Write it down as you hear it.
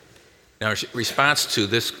Now, in response to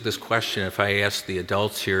this question, if I ask the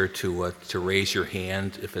adults here to raise your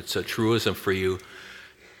hand, if it's a truism for you,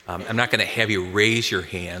 I'm not going to have you raise your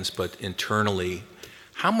hands, but internally,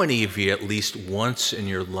 how many of you at least once in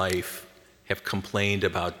your life have complained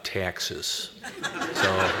about taxes?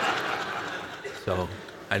 So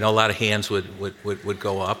I know a lot of hands would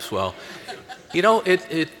go up. Well, you know,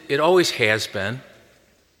 it always has been,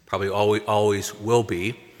 probably always will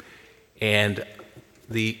be, and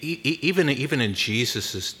even in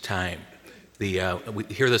Jesus' time, we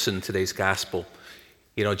hear this in today's gospel.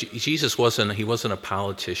 You know, Jesus wasn't a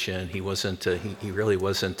politician. He really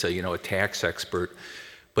wasn't a tax expert.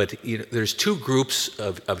 But there's two groups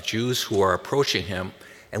of Jews who are approaching him,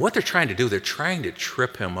 and what they're trying to do, they're trying to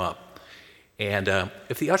trip him up. And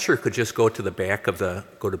if the usher could just go to back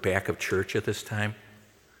of church at this time.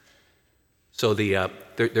 So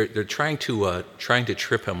they're trying to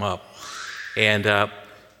trip him up, and they're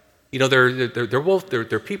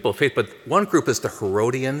people of faith. But one group is the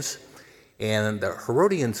Herodians, and the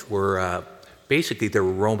Herodians were basically they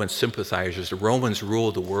were Roman sympathizers. The Romans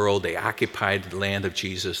ruled the world. They occupied the land of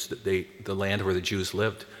Jesus, the land where the Jews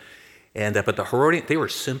lived, and but the Herodians, they were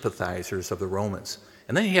sympathizers of the Romans.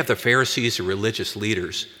 And then you have the Pharisees, the religious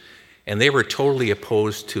leaders, and they were totally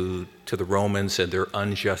opposed to the Romans and their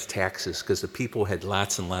unjust taxes because the people had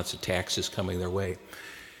lots and lots of taxes coming their way.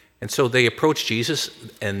 And so they approach Jesus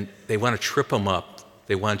and they want to trip him up.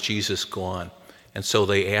 They want Jesus gone. And so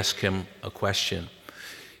they ask him a question.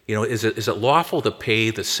 You know, is it lawful to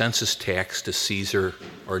pay the census tax to Caesar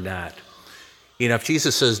or not? You know, if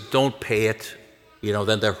Jesus says don't pay it,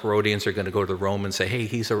 then the Herodians are going to go to the Romans and say, hey,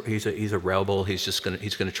 he's a rebel. He's going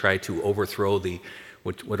to try to overthrow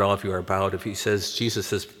what all of you are about. If Jesus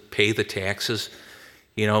says pay the taxes,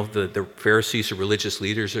 the Pharisees, the religious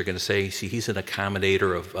leaders are going to say, see, he's an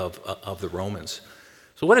accommodator of the Romans.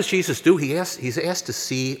 So what does Jesus do? He's asked to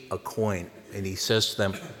see a coin, and he says to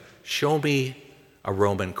them, show me a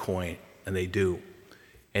Roman coin, and they do.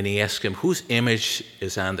 And he asks him, whose image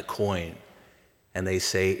is on the coin? And they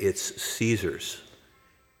say, it's Caesar's.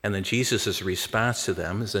 And then Jesus' response to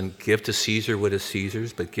them is then give to Caesar what is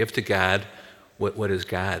Caesar's, but give to God what is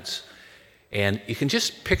God's. And you can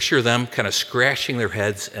just picture them kind of scratching their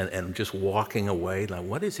heads and just walking away. Like,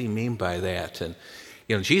 what does he mean by that? And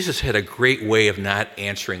Jesus had a great way of not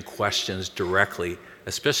answering questions directly,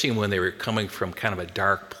 especially when they were coming from kind of a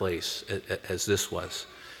dark place as this was.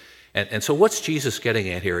 And so what's Jesus getting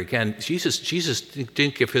at here? Again, Jesus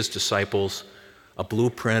didn't give his disciples a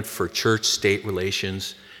blueprint for church-state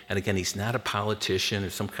relations. And again, he's not a politician or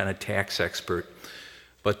some kind of tax expert.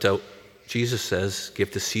 But Jesus says,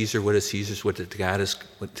 give to Caesar what is Caesar's, what to God is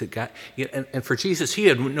what to God. And for Jesus,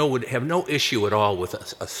 he would have no issue at all with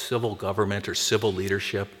a civil government or civil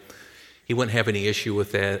leadership. He wouldn't have any issue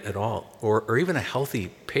with that at all, or even a healthy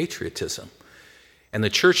patriotism. And the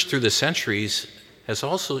church through the centuries has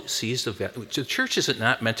also seized the value. The church is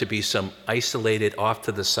not meant to be some isolated, off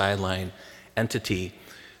to the sideline entity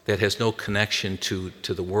that has no connection to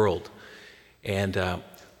the world. And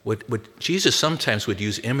what Jesus sometimes would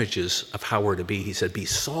use images of how we're to be. He said, be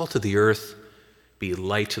salt of the earth, be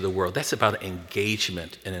light to the world. That's about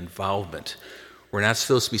engagement and involvement. We're not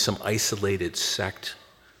supposed to be some isolated sect,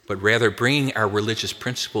 but rather bringing our religious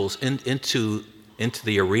principles into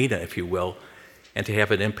the arena, if you will, and to have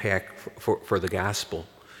an impact for the gospel.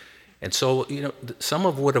 And so, some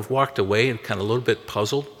of would have walked away and kind of a little bit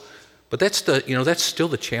puzzled, but that's still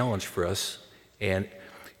the challenge for us. And,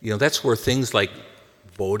 that's where things like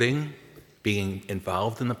voting, being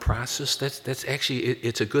involved in the process, that's actually,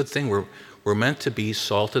 it's a good thing. We're meant to be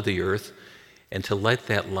salt of the earth and to let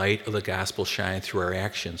that light of the gospel shine through our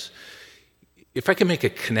actions. If I can make a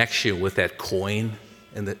connection with that coin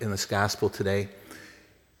in this gospel today,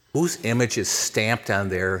 whose image is stamped on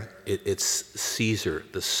there? It's Caesar,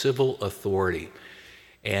 the civil authority.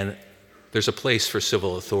 And there's a place for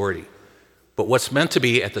civil authority. But what's meant to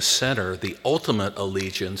be at the center, the ultimate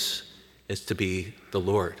allegiance, is to be the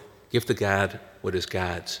Lord. Give to God what is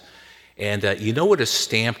God's. And what is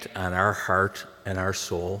stamped on our heart and our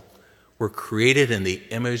soul? We're created in the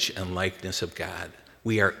image and likeness of God.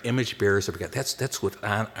 We are image bearers of God. That's what's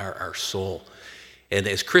on our soul. And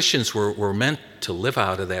as Christians, we're meant to live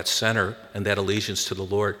out of that center and that allegiance to the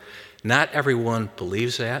Lord. Not everyone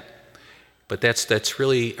believes that, but that's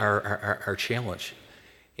really our challenge.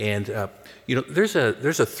 And there's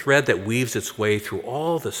a thread that weaves its way through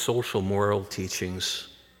all the social moral teachings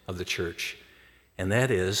of the church, and that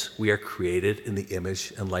is we are created in the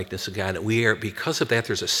image and likeness of God. And because of that,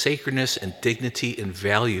 there's a sacredness and dignity and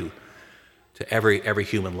value to every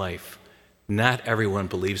human life. Not everyone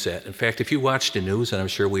believes that. In fact, if you watch the news, and I'm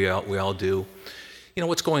sure we all do,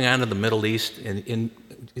 what's going on in the Middle East and in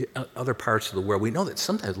other parts of the world, we know that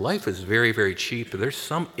sometimes life is very, very cheap. There's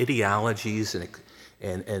some ideologies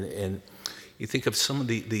and you think of some of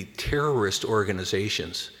the terrorist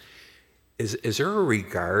organizations. Is there a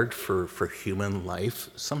regard for human life?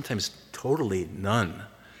 Sometimes totally none.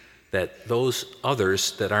 That those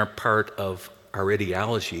others that aren't part of our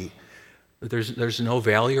ideology, there's no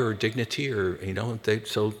value or dignity, or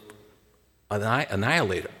so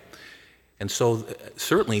annihilate them. And so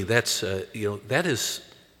certainly that is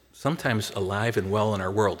sometimes alive and well in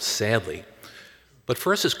our world, sadly. But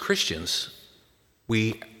for us as Christians,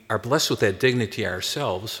 we are blessed with that dignity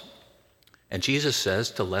ourselves, and Jesus says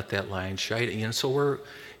to let that light shine. And so we're,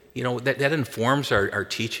 that informs our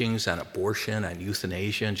teachings on abortion, on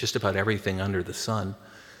euthanasia, and just about everything under the sun.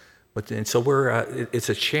 And so it's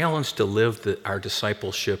a challenge to live our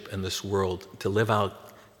discipleship in this world, to live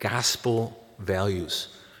out gospel values,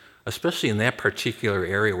 especially in that particular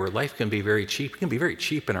area where life can be very cheap. It can be very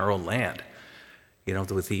cheap in our own land.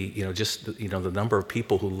 With the number of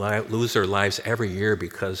people who lose their lives every year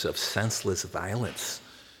because of senseless violence.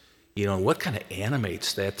 What kind of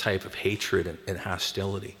animates that type of hatred and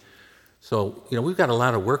hostility? So, we've got a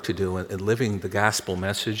lot of work to do in living the gospel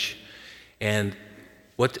message, and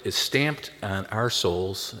what is stamped on our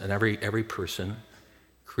souls and every person,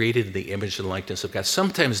 created in the image and likeness of God.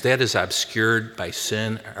 Sometimes that is obscured by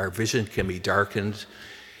sin. Our vision can be darkened,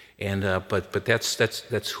 and but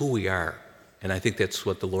that's who we are, and I think that's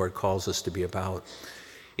what the Lord calls us to be about.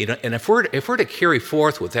 And if we're to carry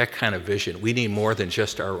forth with that kind of vision, we need more than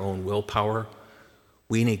just our own willpower.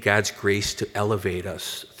 We need God's grace to elevate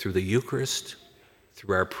us through the Eucharist,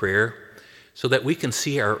 through our prayer, so that we can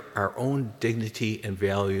see our own dignity and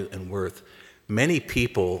value and worth. Many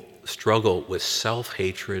people struggle with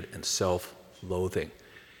self-hatred and self-loathing.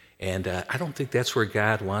 And I don't think that's where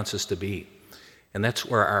God wants us to be. And that's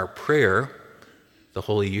where our prayer, the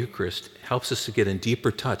Holy Eucharist, helps us to get in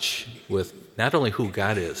deeper touch with not only who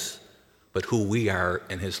God is, but who we are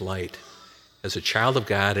in his light, as a child of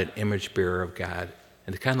God, an image bearer of God,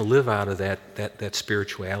 and to kind of live out of that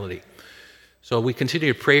spirituality. So we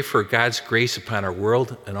continue to pray for God's grace upon our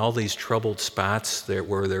world and all these troubled spots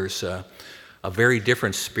where there's a very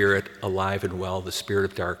different spirit alive and well, the spirit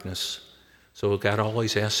of darkness. So God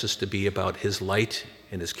always asks us to be about his light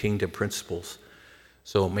and his kingdom principles.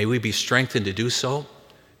 So may we be strengthened to do so,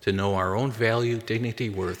 to know our own value, dignity,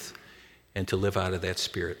 worth, and to live out of that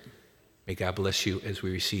spirit. May God bless you as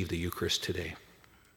we receive the Eucharist today.